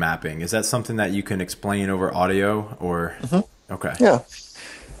brain mapping? Is that something that you can explain over audio or? Okay. Yeah.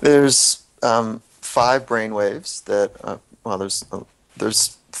 There's 5 brain waves that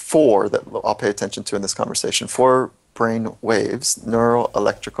there's 4 that I'll pay attention to in this conversation. 4 brain waves: neural,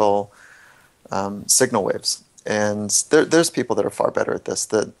 electrical, signal waves. And there's people that are far better at this.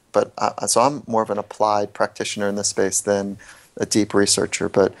 So I'm more of an applied practitioner in this space than a deep researcher.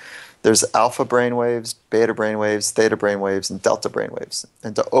 But there's alpha brainwaves, beta brainwaves, theta brainwaves, and delta brainwaves.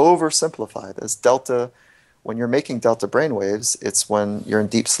 And to oversimplify this, when you're making delta brainwaves, it's when you're in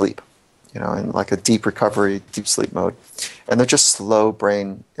deep sleep, in like a deep recovery, deep sleep mode. And they're just slow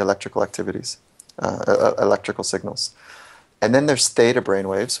brain electrical activities, electrical signals. And then there's theta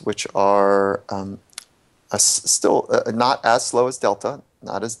brainwaves, which are still not as slow as delta,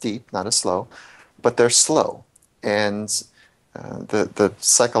 not as deep, not as slow, but they're slow. And the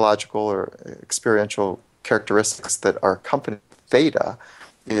psychological or experiential characteristics that are accompanying theta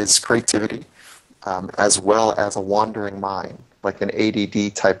is creativity, as well as a wandering mind. Like an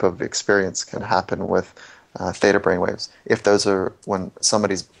ADD type of experience can happen with theta brainwaves when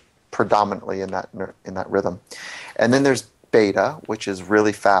somebody's predominantly in that rhythm. And then there's beta, which is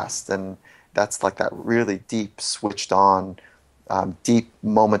really fast, and That's like that really deep, switched on, deep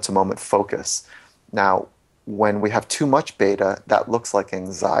moment-to-moment focus. Now, when we have too much beta, that looks like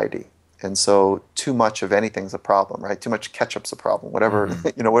anxiety. And so too much of anything's a problem, right? Too much ketchup's a problem, whatever,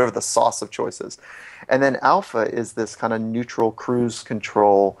 whatever the sauce of choice is. And then alpha is this kind of neutral cruise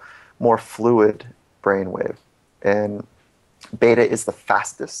control, more fluid brainwave. And beta is the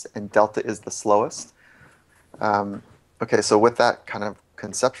fastest and delta is the slowest. Okay, so with that kind of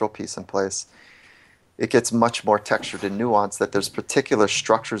conceptual piece in place, it gets much more textured and nuanced, that there's particular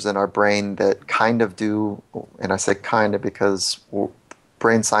structures in our brain that kind of do, and I say kind of because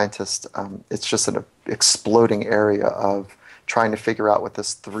brain scientists, it's just an exploding area of trying to figure out what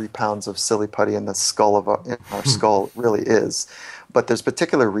this 3 pounds of silly putty in the skull of in our skull really is. But there's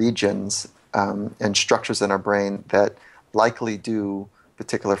particular regions and structures in our brain that likely do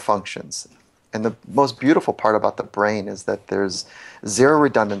particular functions. And the most beautiful part about the brain is that there's zero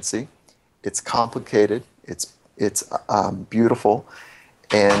redundancy. It's complicated. It's beautiful,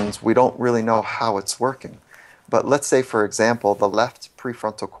 and we don't really know how it's working. But let's say, for example, the left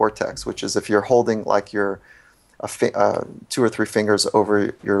prefrontal cortex, which is if you're holding like your 2 or 3 fingers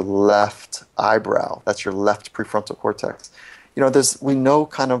over your left eyebrow, that's your left prefrontal cortex. We know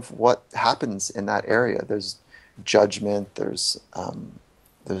kind of what happens in that area. There's judgment. There's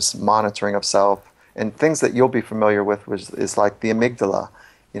monitoring of self, and things that you'll be familiar with is like the amygdala.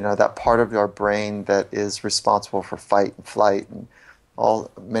 That part of our brain that is responsible for fight and flight and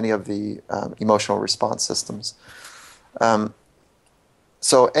many of the emotional response systems.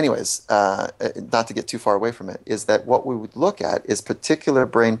 So anyways, not to get too far away from it, is that what we would look at is particular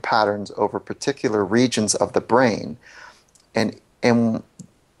brain patterns over particular regions of the brain. And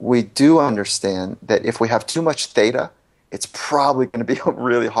we do understand that if we have too much theta, it's probably going to be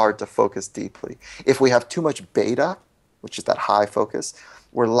really hard to focus deeply. If we have too much beta, which is that high focus,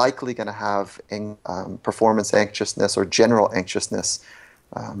 we're likely going to have performance anxiousness or general anxiousness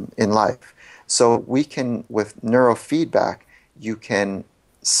in life. So we can, with neurofeedback, you can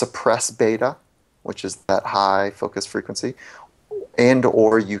suppress beta, which is that high focus frequency, and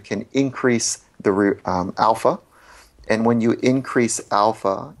or you can increase the alpha. And when you increase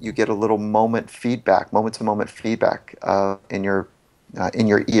alpha, you get a little moment-to-moment feedback in your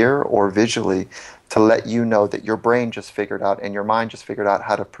ear or visually, to let you know that your brain just figured out and your mind just figured out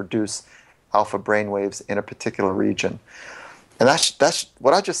how to produce alpha brainwaves in a particular region. And that's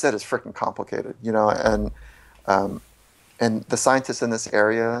what I just said is freaking complicated, and the scientist in this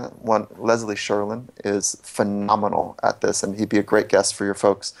area, Leslie Sherlin, is phenomenal at this, and he'd be a great guest for your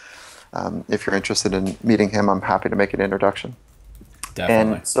folks. If you're interested in meeting him, I'm happy to make an introduction.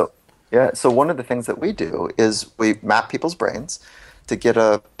 Definitely. And so one of the things that we do is we map people's brains to get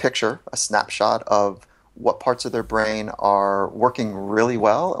a picture, a snapshot of what parts of their brain are working really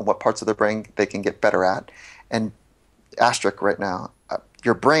well and what parts of their brain they can get better at. And asterisk right now,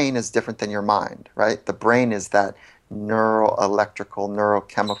 your brain is different than your mind, right? The brain is that neuroelectrical,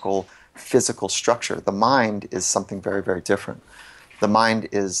 neurochemical, physical structure. The mind is something very, very different. The mind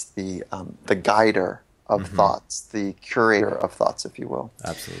is the guider of thoughts, the curator of thoughts, if you will.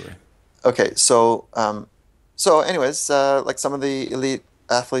 Absolutely. Okay, so anyways, like some of the elite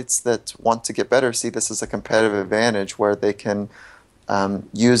athletes that want to get better see this as a competitive advantage where they can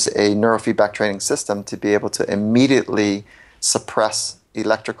use a neurofeedback training system to be able to immediately suppress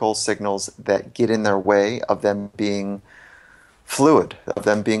electrical signals that get in their way of them being fluid, of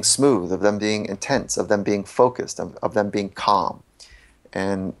them being smooth, of them being intense, of them being focused, of them being calm.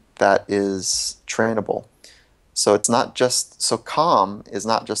 And that is trainable. So calm is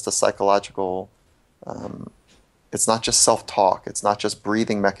not just a psychological, it's not just self-talk, it's not just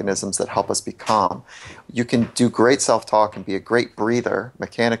breathing mechanisms that help us be calm. You can do great self-talk and be a great breather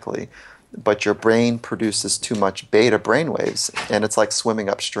mechanically, but your brain produces too much beta brainwaves, and it's like swimming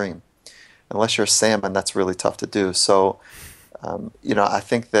upstream. Unless you're a salmon, that's really tough to do. So, I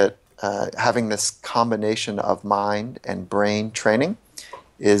think that having this combination of mind and brain training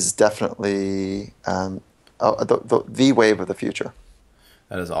is definitely the wave of the future.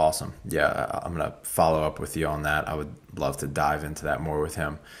 That is awesome. Yeah, I'm going to follow up with you on that. I would love to dive into that more with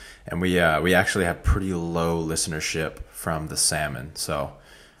him. And we actually have pretty low listenership from the salmon, so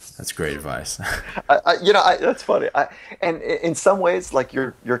that's great advice. That's funny. And in some ways, like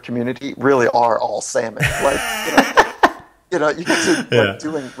your community really are all salmon. Like, you get to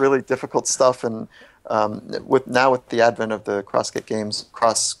doing really difficult stuff, and with the advent of the CrossFit Games,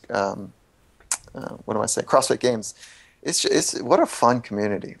 CrossFit Games, it's what a fun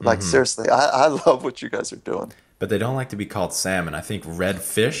community. Like seriously, I love what you guys are doing. But they don't like to be called salmon. I think red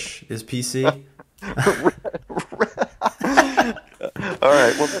fish is PC. All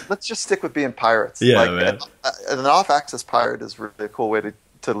right. Well, let's just stick with being pirates. Yeah, Like man. an off-axis pirate is really a cool way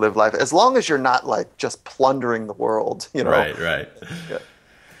to live life, as long as you're not like just plundering the world. Right, right. Yeah.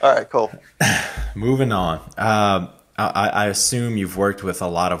 All right. Cool. Moving on. I assume you've worked with a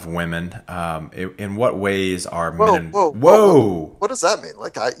lot of women. In what ways are Whoa, men? whoa, whoa, whoa. Whoa! What does that mean?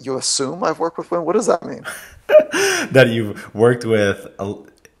 Like, you assume I've worked with women? What does that mean? That you've worked with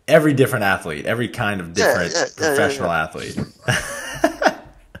every different athlete, every kind of different professional athlete.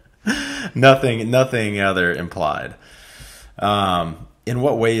 Nothing other implied. In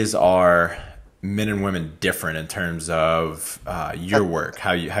what ways are men and women different in terms of your work?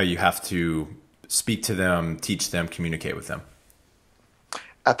 How you have to speak to them, teach them, communicate with them?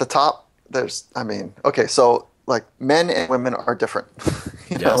 At the top, okay, so like men and women are different,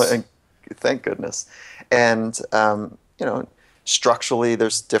 Yes. and thank goodness. And, structurally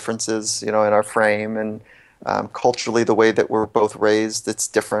there's differences, in our frame, and culturally the way that we're both raised, it's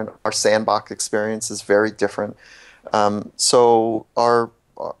different. Our sandbox experience is very different. So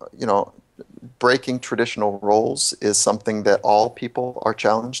breaking traditional roles is something that all people are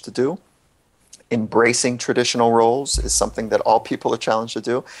challenged to do. Embracing traditional roles is something that all people are challenged to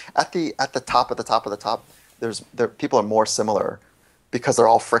do. At the top of the top of the top, people are more similar because they're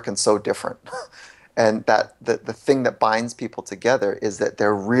all frickin' so different. And that the thing that binds people together is that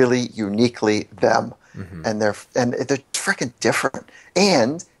they're really uniquely them, and they're frickin' different,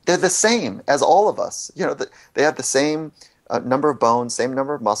 and they're the same as all of us. They have the same number of bones, same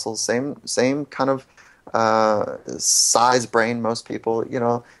number of muscles, same kind of size brain, most people,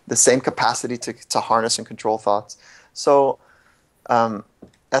 the same capacity to harness and control thoughts. So at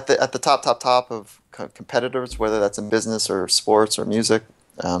the top of competitors, whether that's in business or sports or music,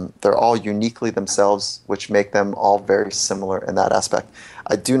 they're all uniquely themselves, which make them all very similar in that aspect.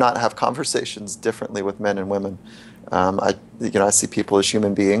 I do not have conversations differently with men and women. I see people as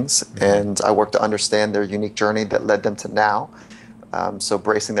human beings, and I work to understand their unique journey that led them to now. So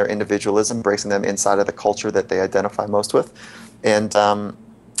bracing their individualism, bracing them inside of the culture that they identify most with. And,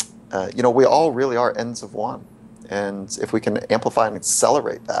 we all really are ends of one. And if we can amplify and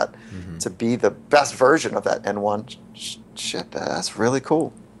accelerate that to be the best version of that N1, shit, that's really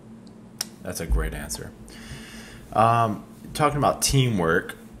cool. That's a great answer. Talking about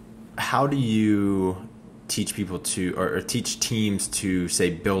teamwork, how do you teach people to, or teach teams to, say,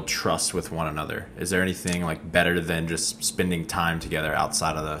 build trust with one another? Is there anything like better than just spending time together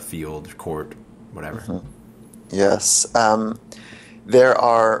outside of the field, court, whatever? Yes. There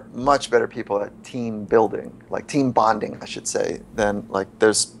are much better people at team building, like team bonding, I should say, than like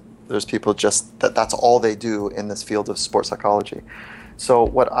there's people just that's all they do in this field of sports psychology. So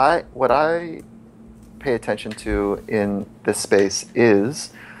what I pay attention to in this space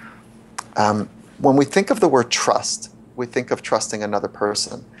is when we think of the word trust, we think of trusting another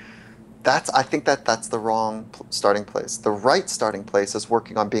person. I think that's the wrong starting place. The right starting place is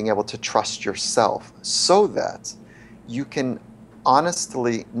working on being able to trust yourself so that you can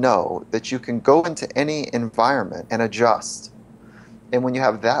honestly know that you can go into any environment and adjust. And when you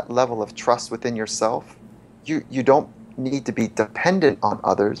have that level of trust within yourself, you don't need to be dependent on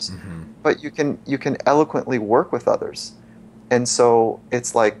others, but you can eloquently work with others. And so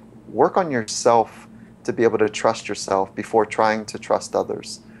it's like work on yourself to be able to trust yourself before trying to trust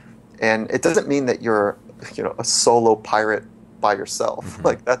others. And it doesn't mean that you're a solo pirate by yourself.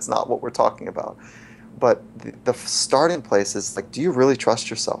 Like that's not what we're talking about. But the starting place is like, do you really trust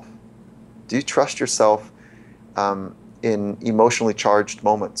yourself? Do you trust yourself in emotionally charged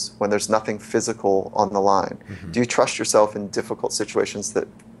moments when there's nothing physical on the line? Do you trust yourself in difficult situations that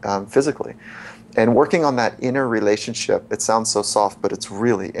physically? And working on that inner relationship, it sounds so soft, but it's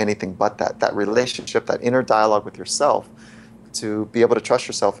really anything but that. That relationship, that inner dialogue with yourself, to be able to trust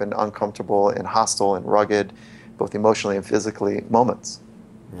yourself in uncomfortable and hostile and rugged, both emotionally and physically, moments.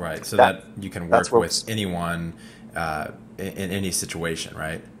 Right, so that you can work with anyone in any situation,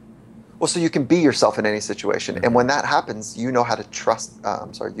 right? Well, so you can be yourself in any situation, and when that happens, you know how to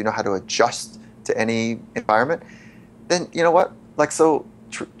you know how to adjust to any environment. Then you know what? Like so,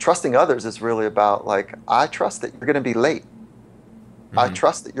 trusting others is really about like I trust that you're going to be late. I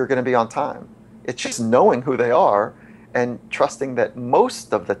trust that you're going to be on time. It's just knowing who they are and trusting that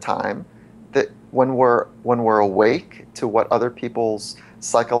most of the time that when we're awake to what other people's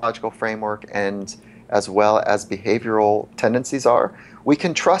psychological framework and as well as behavioral tendencies are, we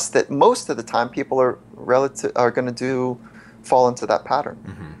can trust that most of the time people are going to fall into that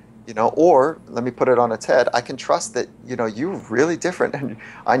pattern. Or let me put it on its head, I can trust that you're really different and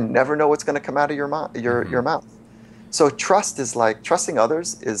I never know what's going to come out of your mouth. So trust is like trusting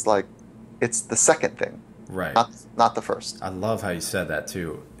others is like it's the second thing. Right. not the first. I love how you said that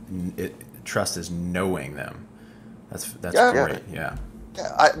too. Trust is knowing them. That's Yeah, great. Yeah.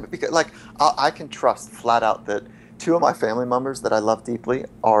 because like I can trust flat out that two of my family members that I love deeply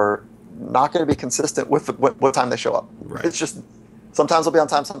are not going to be consistent with what time they show up. Right. It's just sometimes they'll be on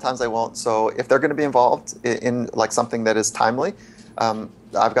time, sometimes they won't. So if they're going to be involved in like something that is timely,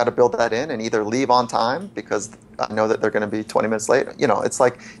 I've got to build that in and either leave on time because I know that they're going to be 20 minutes late. You know, it's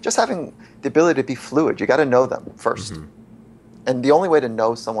like just having the ability to be fluid. You got to know them first. Mm-hmm. And the only way to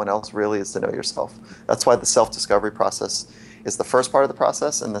know someone else really is to know yourself. That's why the self-discovery process is the first part of the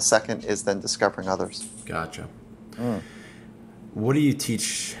process, and the second is then discovering others. Gotcha. What do you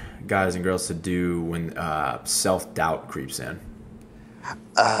teach guys and girls to do when self-doubt creeps in?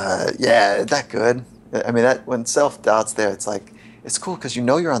 Yeah, that good. I mean, that when self-doubt's there, it's like, it's cool because you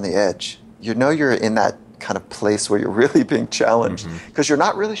know you're on the edge. You know you're in that kind of place where you're really being challenged because you're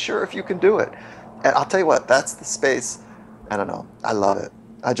not really sure if you can do it. And I'll tell you what, that's the space. I don't know. I love it.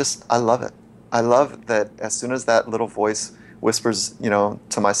 I love it. I love that as soon as that little voice whispers, you know,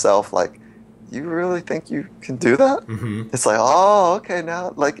 to myself, like, you really think you can do that? Mm-hmm. It's like, oh, okay,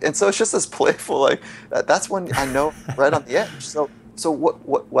 now, like, and so it's just this playful, like, that's when I know right on the edge. So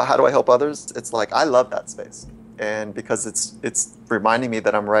what, how do I help others? It's like, I love that space. And because it's reminding me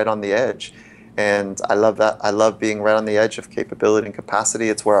that I'm right on the edge. And I love that. I love being right on the edge of capability and capacity.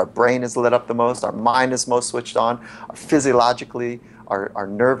 It's where our brain is lit up the most, our mind is most switched on, physiologically, our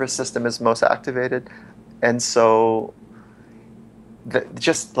nervous system is most activated. And so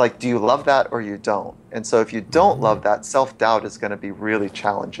just like, do you love that or you don't? And so if you don't love that, self-doubt is going to be really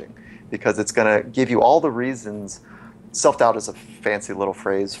challenging because it's going to give you all the reasons. Self-doubt is a fancy little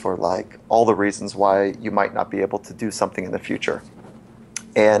phrase for like all the reasons why you might not be able to do something in the future.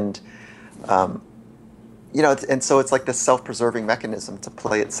 And you know, and so it's like this self-preserving mechanism to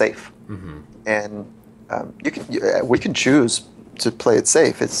play it safe. And we can choose to play it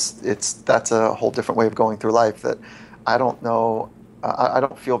safe. That's a whole different way of going through life that I don't know. I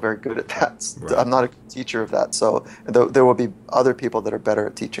don't feel very good at that. Right. I'm not a teacher of that. So there will be other people that are better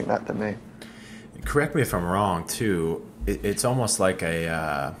at teaching that than me. Correct me if I'm wrong too. It's almost like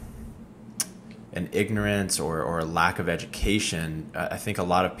an ignorance or a lack of education. I think a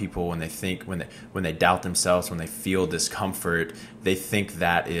lot of people when they doubt themselves, when they feel discomfort, they think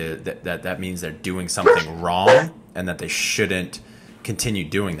that means they're doing something wrong and that they shouldn't continue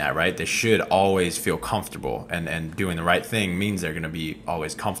doing that, right? They should always feel comfortable, and doing the right thing means they're going to be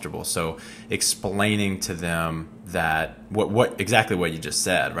always comfortable. So explaining to them that exactly what you just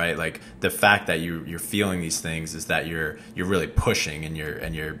said, right? Like the fact that you're feeling these things is that you're really pushing and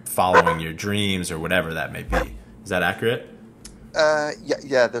you're following your dreams or whatever that may be. Is that accurate?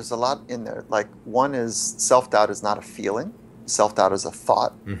 Yeah. There's a lot in there. Like one is self-doubt is not a feeling. Self-doubt is a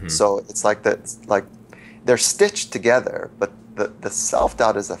thought. So it's like that. Like they're stitched together, but the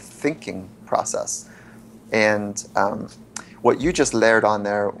self-doubt is a thinking process. And what you just layered on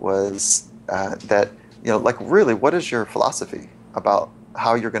there was that, you know, like really, what is your philosophy about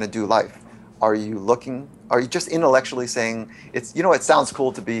how you're going to do life? Are you just intellectually saying it's, you know, it sounds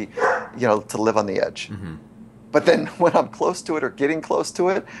cool to be, you know, to live on the edge. But then when I'm close to it or getting close to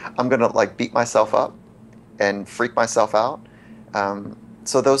it, I'm going to like beat myself up and freak myself out.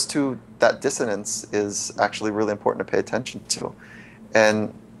 So those two, that dissonance is actually really important to pay attention to.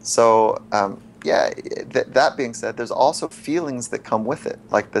 And so, that being said, there's also feelings that come with it,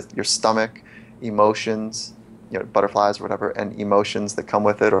 like your stomach, emotions, you know, butterflies or whatever, and emotions that come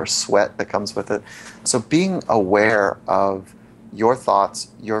with it, or sweat that comes with it. So being aware of your thoughts,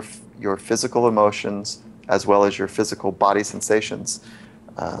 your physical emotions, as well as your physical body sensations,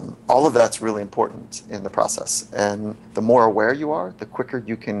 all of that's really important in the process. And the more aware you are, the quicker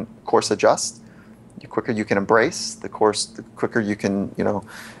you can course adjust, the quicker you can embrace the quicker you can, you know,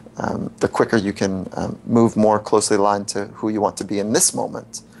 the quicker you can move more closely aligned to who you want to be in this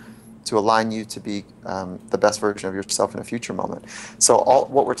moment, to align you to be the best version of yourself in a future moment. So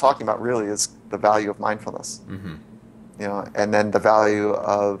what we're talking about really is the value of mindfulness, you know, and then the value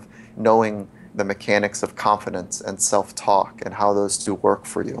of knowing the mechanics of confidence and self-talk and how those do work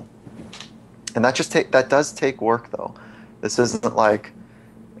for you. And that does take work, though. This isn't like,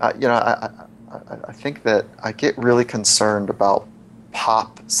 you know, I think that I get really concerned about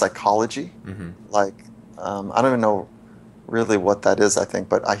pop psychology. Like, I don't even know really what that is, I think,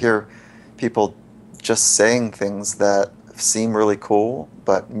 but I hear people just saying things that seem really cool,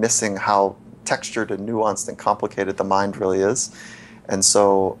 but missing how textured and nuanced and complicated the mind really is. And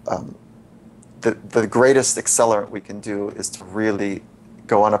so, the greatest accelerant we can do is to really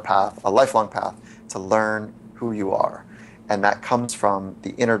go on a lifelong path, to learn who you are. And that comes from the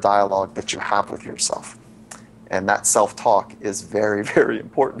inner dialogue that you have with yourself. And that self-talk is very, very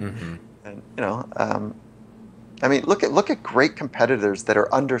important. Mm-hmm. And I mean, look at great competitors that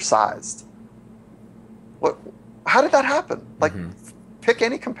are undersized. What? How did that happen? Like, Mm-hmm. pick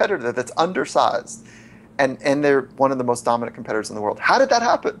any competitor that's undersized, and they're one of the most dominant competitors in the world. How did that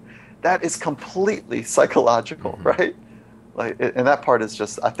happen? That is completely psychological, Mm-hmm. right? Like, and that part is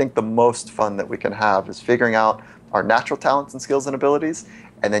just, I think, the most fun that we can have is figuring out our natural talents and skills and abilities,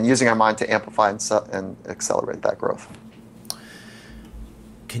 and then using our mind to amplify and accelerate that growth.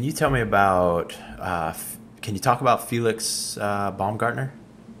 Can you tell me about? Can you talk about Felix Baumgartner?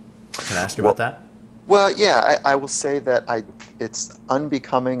 Can I ask you about that? Well, yeah, I will say that it's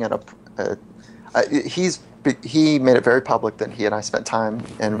unbecoming and he made it very public that he and I spent time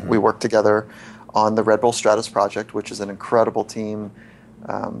and Mm-hmm. we worked together on the Red Bull Stratus project, which is an incredible team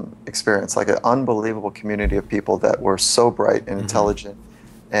experience, like an unbelievable community of people that were so bright and Mm-hmm. intelligent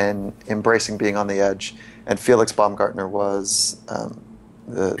and embracing being on the edge. And Felix Baumgartner was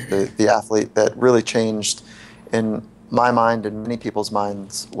the athlete that really changed, in my mind and many people's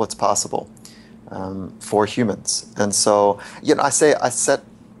minds, what's possible for humans. And so, I say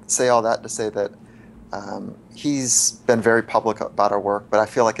all that to say that he's been very public about our work, but I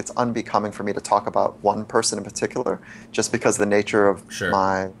feel like it's unbecoming for me to talk about one person in particular, just because of the nature of Sure.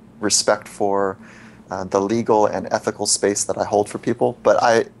 my respect for the legal and ethical space that I hold for people.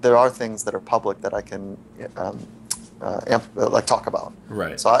 But there are things that are public that I can talk about.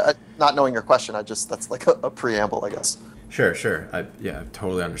 Right. So not knowing your question, that's like a preamble, I guess. Sure. I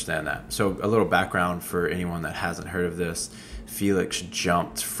totally understand that. So a little background for anyone that hasn't heard of this. Felix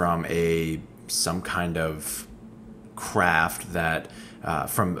jumped from some kind of craft that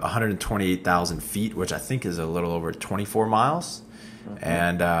from 128,000 feet, which I think is a little over 24 miles. Mm-hmm.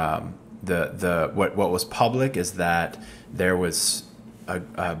 And what was public is that there was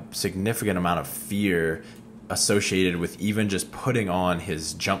a significant amount of fear associated with even just putting on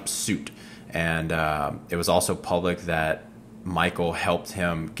his jumpsuit. And it was also public that Michael helped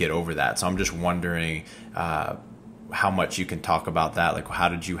him get over that. So I'm just wondering how much you can talk about that. Like, how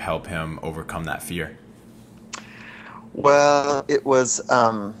did you help him overcome that fear? Well, it was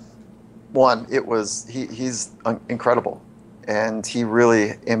he's incredible, and he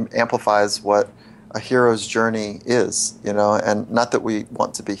really amplifies what a hero's journey is, and not that we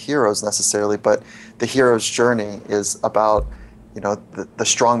want to be heroes necessarily, but the hero's journey is about, the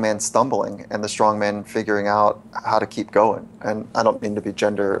strong man stumbling and the strong man figuring out how to keep going. And I don't mean to be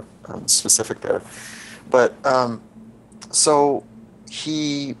gender specific there, but so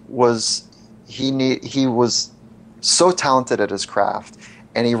he was so talented at his craft,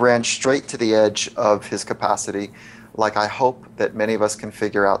 and he ran straight to the edge of his capacity, like I hope that many of us can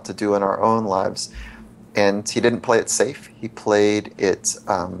figure out to do in our own lives. And he didn't play it safe. He played it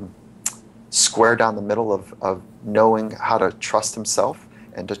square down the middle of knowing how to trust himself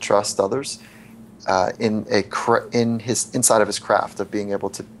and to trust others inside of his craft of being able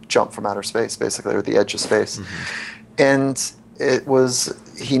to jump from outer space, basically, or the edge of space. Mm-hmm. And it was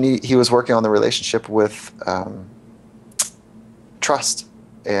he was working on the relationship with trust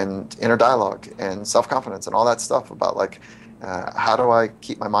and inner dialogue and self-confidence and all that stuff about, like, how do I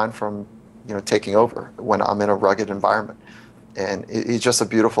keep my mind from taking over when I'm in a rugged environment. And he's just a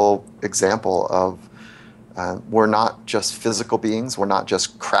beautiful example of we're not just physical beings, we're not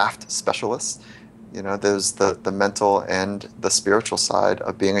just craft specialists. There's the mental and the spiritual side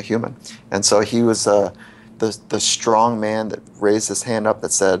of being a human. And so he was the strong man that raised his hand up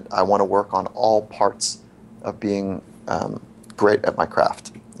that said, I want to work on all parts of being great at my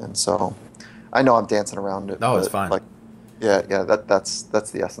craft. And so I know I'm dancing around it. No, it's fine. That's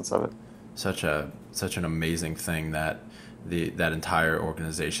the essence of it. Such an amazing thing that that entire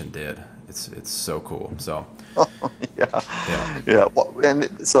organization did. It's so cool. So yeah. Well,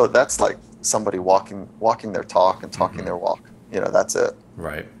 and so that's like somebody walking their talk and talking mm-hmm. their walk. That's it.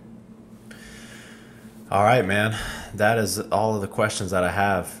 Right. All right, man. That is all of the questions that I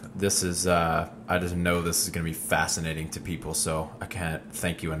have. This is I just know this is going to be fascinating to people, so I can't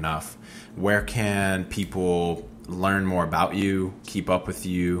thank you enough. Where can people learn more about you, keep up with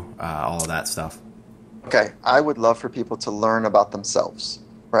you, all of that stuff? Okay, I would love for people to learn about themselves,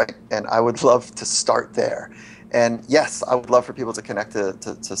 right? And I would love to start there. And yes, I would love for people to connect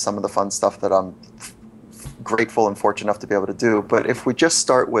to some of the fun stuff that I'm grateful and fortunate enough to be able to do. But if we just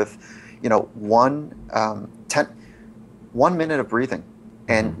start with, 1 minute of breathing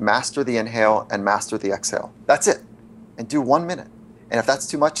and mm-hmm. master the inhale and master the exhale. That's it. And do 1 minute. And if that's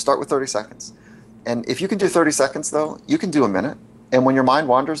too much, start with 30 seconds. And if you can do 30 seconds, though, you can do a minute. And when your mind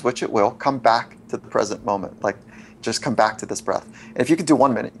wanders, which it will, come back to the present moment. Like, just come back to this breath. And if you can do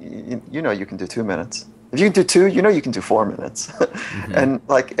 1 minute, you can do 2 minutes. If you can do 2, you can do 4 minutes. Mm-hmm. and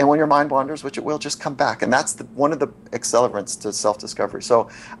when your mind wanders, which it will, just come back. And that's one of the accelerants to self-discovery. So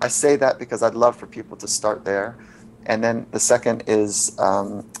I say that because I'd love for people to start there. And then the second is,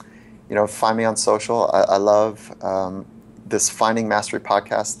 find me on social. I love this Finding Mastery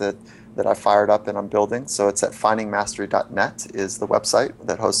podcast that I fired up and I'm building. So it's at findingmastery.net is the website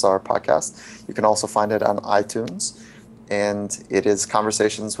that hosts our podcast. You can also find it on iTunes. And it is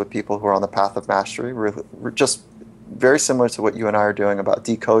conversations with people who are on the path of mastery. We're just very similar to what you and I are doing about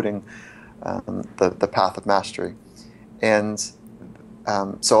decoding the path of mastery. And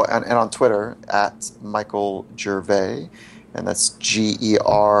so on Twitter at Michael Gervais, and that's Gervais.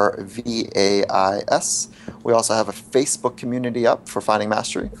 We also have a Facebook community up for Finding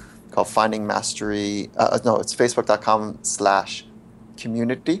Mastery called Finding Mastery. It's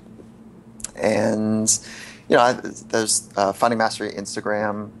facebook.com/community. And there's Finding Mastery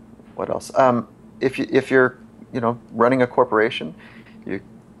Instagram. What else? If you're running a corporation, you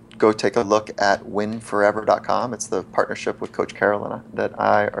go take a look at winforever.com. It's the partnership with Coach Carolyn that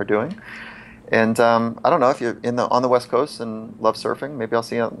I are doing. And I don't know if you're on the West Coast and love surfing. Maybe I'll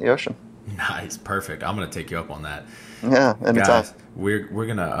see you out in the ocean. Nice, perfect. I'm gonna take you up on that. Yeah, anytime. Guys, we're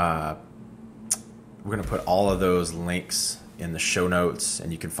gonna put all of those links in the show notes,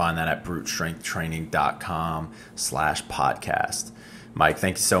 and you can find that at brutestrengthtraining.com/podcast. Mike,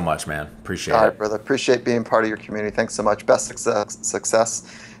 thank you so much, man. Appreciate it. All right, brother. Appreciate being part of your community. Thanks so much. Best success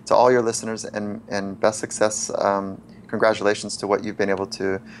to all your listeners, and best success. Congratulations to what you've been able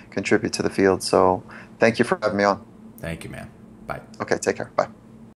to contribute to the field. So thank you for having me on. Thank you, man. Bye. Okay, take care. Bye.